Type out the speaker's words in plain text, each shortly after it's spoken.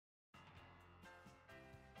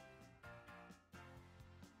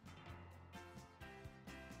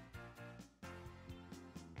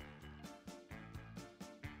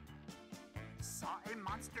saw a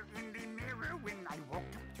monster in the mirror when I woke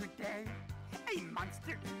up today. A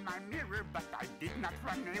monster in my mirror, but I did not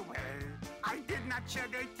run away. I did not shed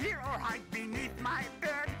a tear or hide beneath my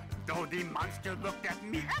bed. Though the monster looked at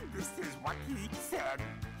me, and this is what he said.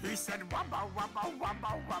 He said, wubba, wubba,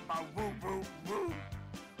 wubba, wubba, woo, woo, woo.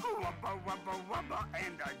 Wubba, wubba, wubba,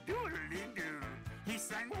 and a doodly-doo. He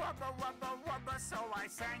sang wubba, wubba, wubba, so I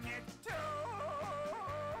sang it too.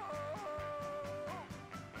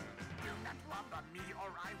 Do not wubba me or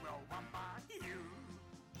I will wubba you.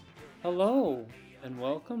 Hello, and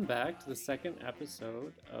welcome back to the second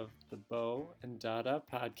episode of the Beau and Dada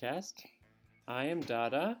Podcast. I am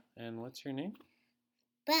Dada, and what's your name?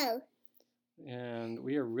 Beau. And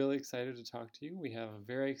we are really excited to talk to you. We have a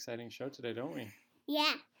very exciting show today, don't we?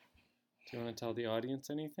 Yeah. Do you want to tell the audience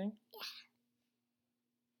anything?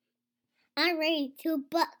 I'm reading 2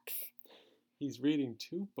 books. He's reading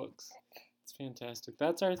 2 books. It's fantastic.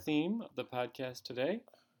 That's our theme of the podcast today,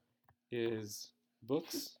 is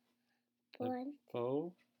books that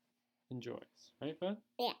Beau enjoys. Right, Bud?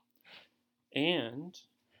 Yeah. And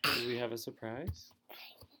do we have a surprise?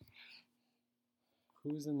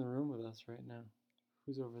 Who's in the room with us right now?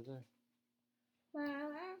 Who's over there?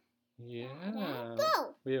 Mama. Yeah.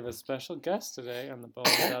 Beau. We have a special guest today on the Beau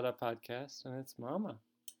and Dada Podcast, and it's Mama.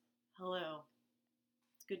 Hello.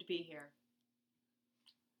 It's good to be here.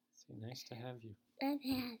 See, nice to have you. I'm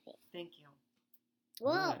happy. Thank you.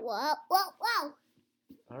 Whoa, Alright. whoa, whoa, whoa.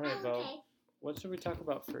 All right, Beau. Okay. What should we talk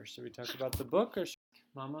about first? Should we talk about the book or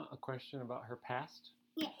Mama, a question about her past?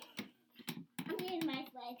 Yeah. I'm getting my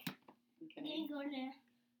leg. I'm Okay. going to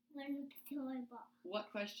learn the toy box. What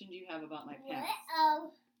question do you have about my past?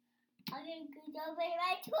 Uh-oh. I'm going to go play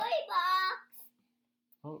my toy box.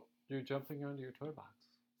 Oh, you're jumping onto your toy box.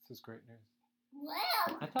 This is great news.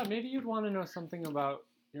 Wow. I thought maybe you'd want to know something about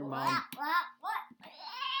your mom What?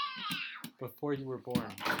 before you were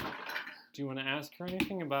born. Do you want to ask her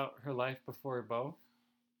anything about her life before Beau?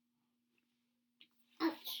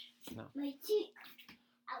 Ouch. No. My cheek.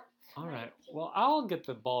 Ouch. All right. Well, I'll get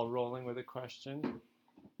the ball rolling with a question.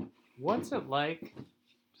 What's it like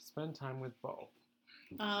to spend time with Beau?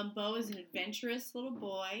 Beau is an adventurous little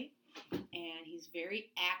boy, and he's very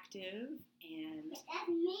active. And That's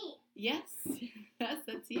me. yes,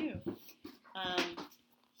 that's you.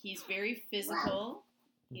 He's very physical.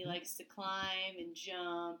 He likes to climb and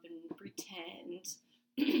jump and pretend.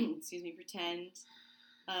 pretend.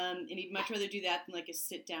 And he'd much rather do that than like a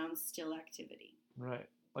sit-down, still activity. Right.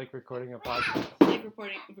 Like recording a podcast. Like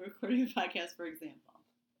recording a podcast, for example.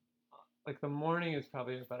 Like the morning is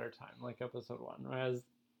probably a better time, like episode 1. Whereas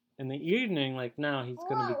in the evening, like now, he's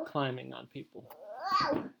going to be climbing on people.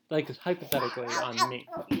 Wow. Like hypothetically on me.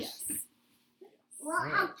 Yes.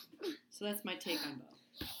 Wow. So that's my take on Beau.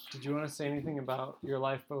 Did you want to say anything about your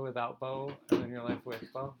life Beau without Beau and then your life with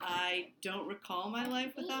Beau? I don't recall my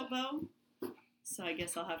life without Beau, so I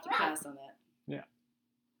guess I'll have to pass on that.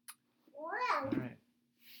 Wow. All right.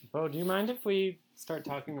 Beau, do you mind if we start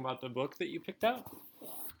talking about the book that you picked out?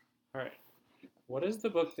 All right. What is the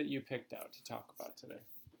book that you picked out to talk about today?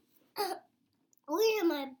 Where's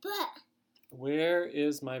my butt? Where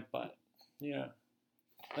is my butt? Yeah.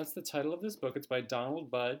 That's the title of this book. It's by Donald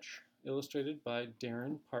Budge, illustrated by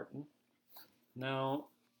Darren Parton. Now,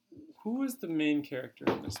 who is the main character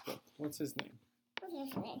in this book? What's his name?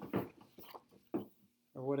 What's his name?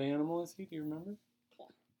 Or what animal is he? Do you remember? Yeah.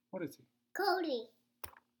 What is he? Cody.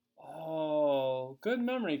 Oh, good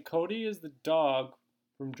memory. Cody is the dog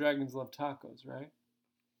from Dragons Love Tacos, right?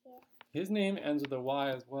 Yeah. His name ends with a Y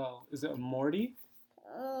as well. Is it Morty?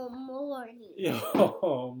 Oh, Morty. Yeah,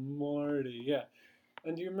 oh, Morty, yeah.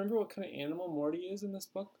 And do you remember what kind of animal Morty is in this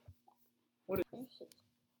book? What is he?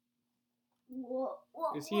 Whoa,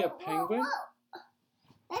 whoa, Is he a whoa, penguin? whoa.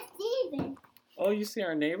 That's Steven. Oh, you see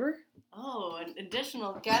our neighbor? Oh, an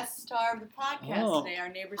additional guest star of the podcast Oh. today, our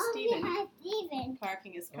neighbor Oh, Steven, yeah, Steven.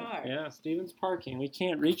 parking his car. Yeah, Steven's parking. We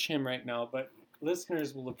can't reach him right now, but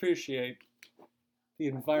listeners will appreciate the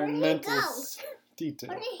environmental detail.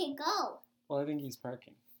 Where did he go? Well, I think he's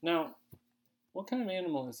parking. Now, what kind of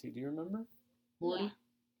animal is he? Do you remember? Morty?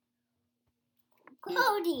 Yeah.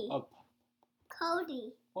 Cody. Oh,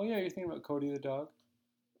 Cody. oh, yeah, you're thinking about Cody the dog?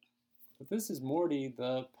 But this is Morty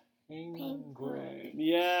the penguin.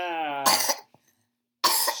 Yeah.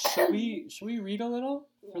 Should we read a little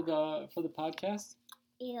for the podcast?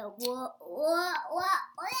 Yeah. Whoa, whoa, whoa,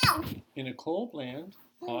 whoa. In a cold land,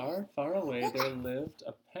 far, far away, there lived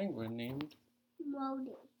a penguin named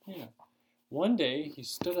Morty. Yeah. One day, he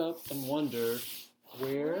stood up and wondered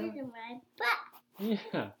where... Where's my butt?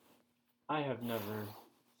 Yeah. I have never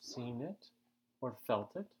seen it or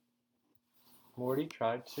felt it. Morty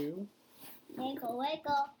tried to Wiggle,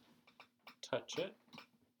 wiggle. Touch it.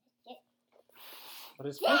 Yeah. But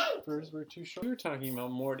his flippers were too short. We were talking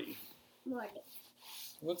about Morty. Morty.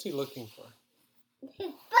 What's he looking for? His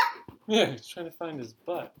butt. Yeah, he's trying to find his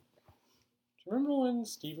butt. Do you remember when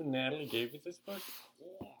Steve and Natalie gave you this book?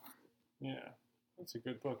 Yeah. Yeah, that's a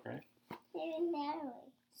good book, right? Even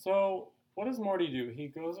Natalie. So, what does Morty do? He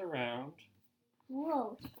goes around.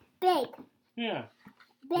 Whoa. Big. Yeah.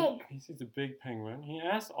 Big. He sees a big penguin. He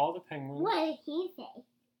asks all the penguins. What did he say?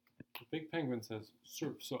 The big penguin says,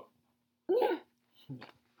 surf's up. Yeah.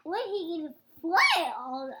 What he gonna fly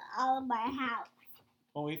all of my house?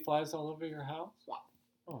 Oh, he flies all over your house? Yeah.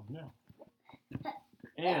 Oh, no.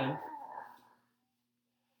 And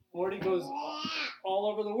Morty goes all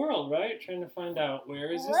over the world, right? Trying to find out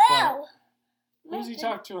where is his butt. Whoa. Who does he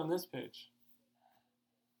talk to on this page?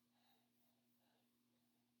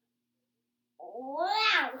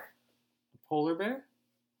 Wow. A polar bear?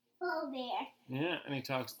 Polar bear. Yeah, and he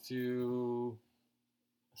talks to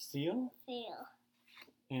a seal Seal.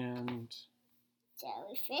 and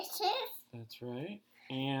Jellyfishes. that's right,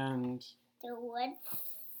 and The wood.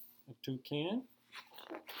 a toucan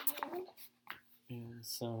and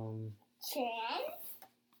some. Trans.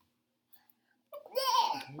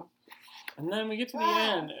 And then we get to the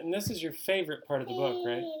end, and this is your favorite part of the book,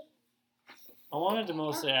 right? I wanted to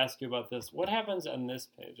mostly ask you about this. What happens on this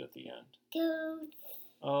page at the end? Toot.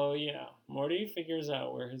 Oh yeah, Morty figures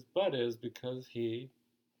out where his butt is because he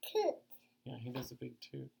Toot. does a big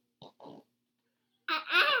toot.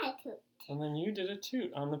 Toot. And then you did a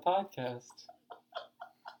toot on the podcast.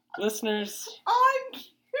 Listeners, I'm cute.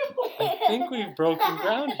 I think we've broken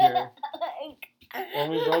ground here.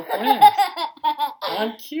 And we broke wings.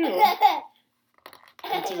 I'm cute.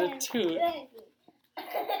 I did a toot.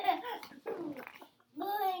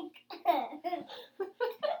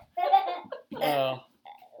 Oh,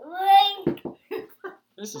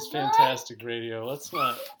 this is fantastic radio. Let's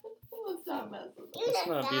not mess with it. Let's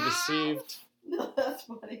not be deceived. No, that's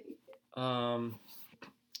funny.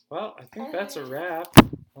 Well, I think that's a wrap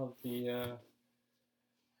of the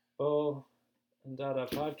Beau and Dada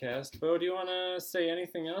podcast. Beau, do you want to say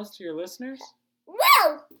anything else to your listeners?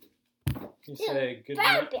 Whoa! You say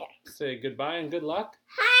Brown bear. say goodbye and good luck.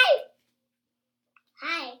 Hi.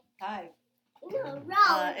 Hi. Hi. No,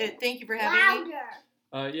 wrong. Thank you for having me.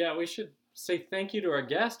 Louder. Yeah, we should say thank you to our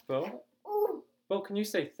guest, Beau. Ooh. Beau, can you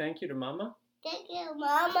say thank you to Mama? Thank you,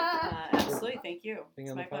 Mama. Absolutely. Thank you. Being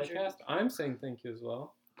It's on my the pleasure. podcast. I'm saying thank you as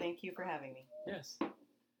well. Thank you for having me. Yes.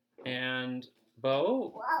 And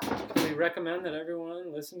Beau, Whoa. we recommend that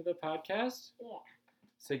everyone listen to the podcast. Yeah.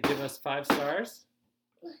 So give us 5 stars.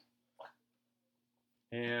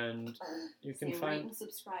 And you can Say rate find and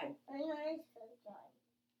subscribe.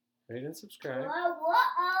 rate and subscribe. Whoa.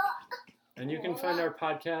 And you can find our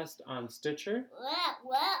podcast on Stitcher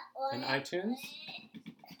Whoa. and iTunes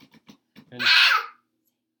and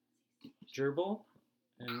Gerbil.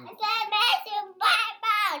 And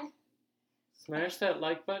smash that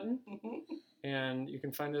like button. And you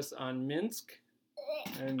can find us on Minsk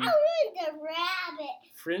and I want the rabbit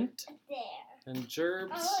Frint there. and I Gerbs.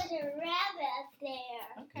 want the rabbit up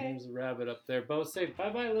there. Okay. There's a rabbit up there. Beau, say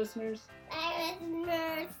bye-bye, listeners. Bye,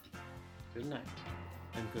 listeners. Good night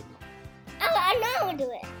and good luck. Oh, I know how to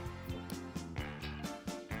do it.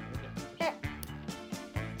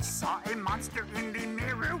 Saw a monster in the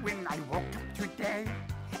mirror when I woke up today.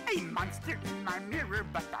 A monster in my mirror,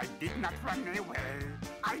 but I did not run away.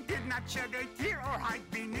 I did not shed a tear or hide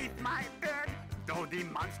beneath my bed. Though the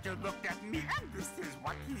monster looked at me, and this is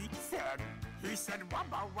what he said. He said,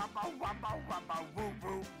 wubba, wubba, wubba, wubba, woo,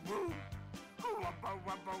 woo, woo. Wubba,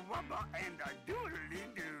 wubba, wubba, and a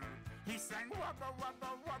doodly-doo. He sang wubba, wubba,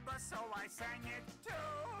 wubba, so I sang it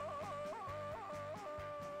too.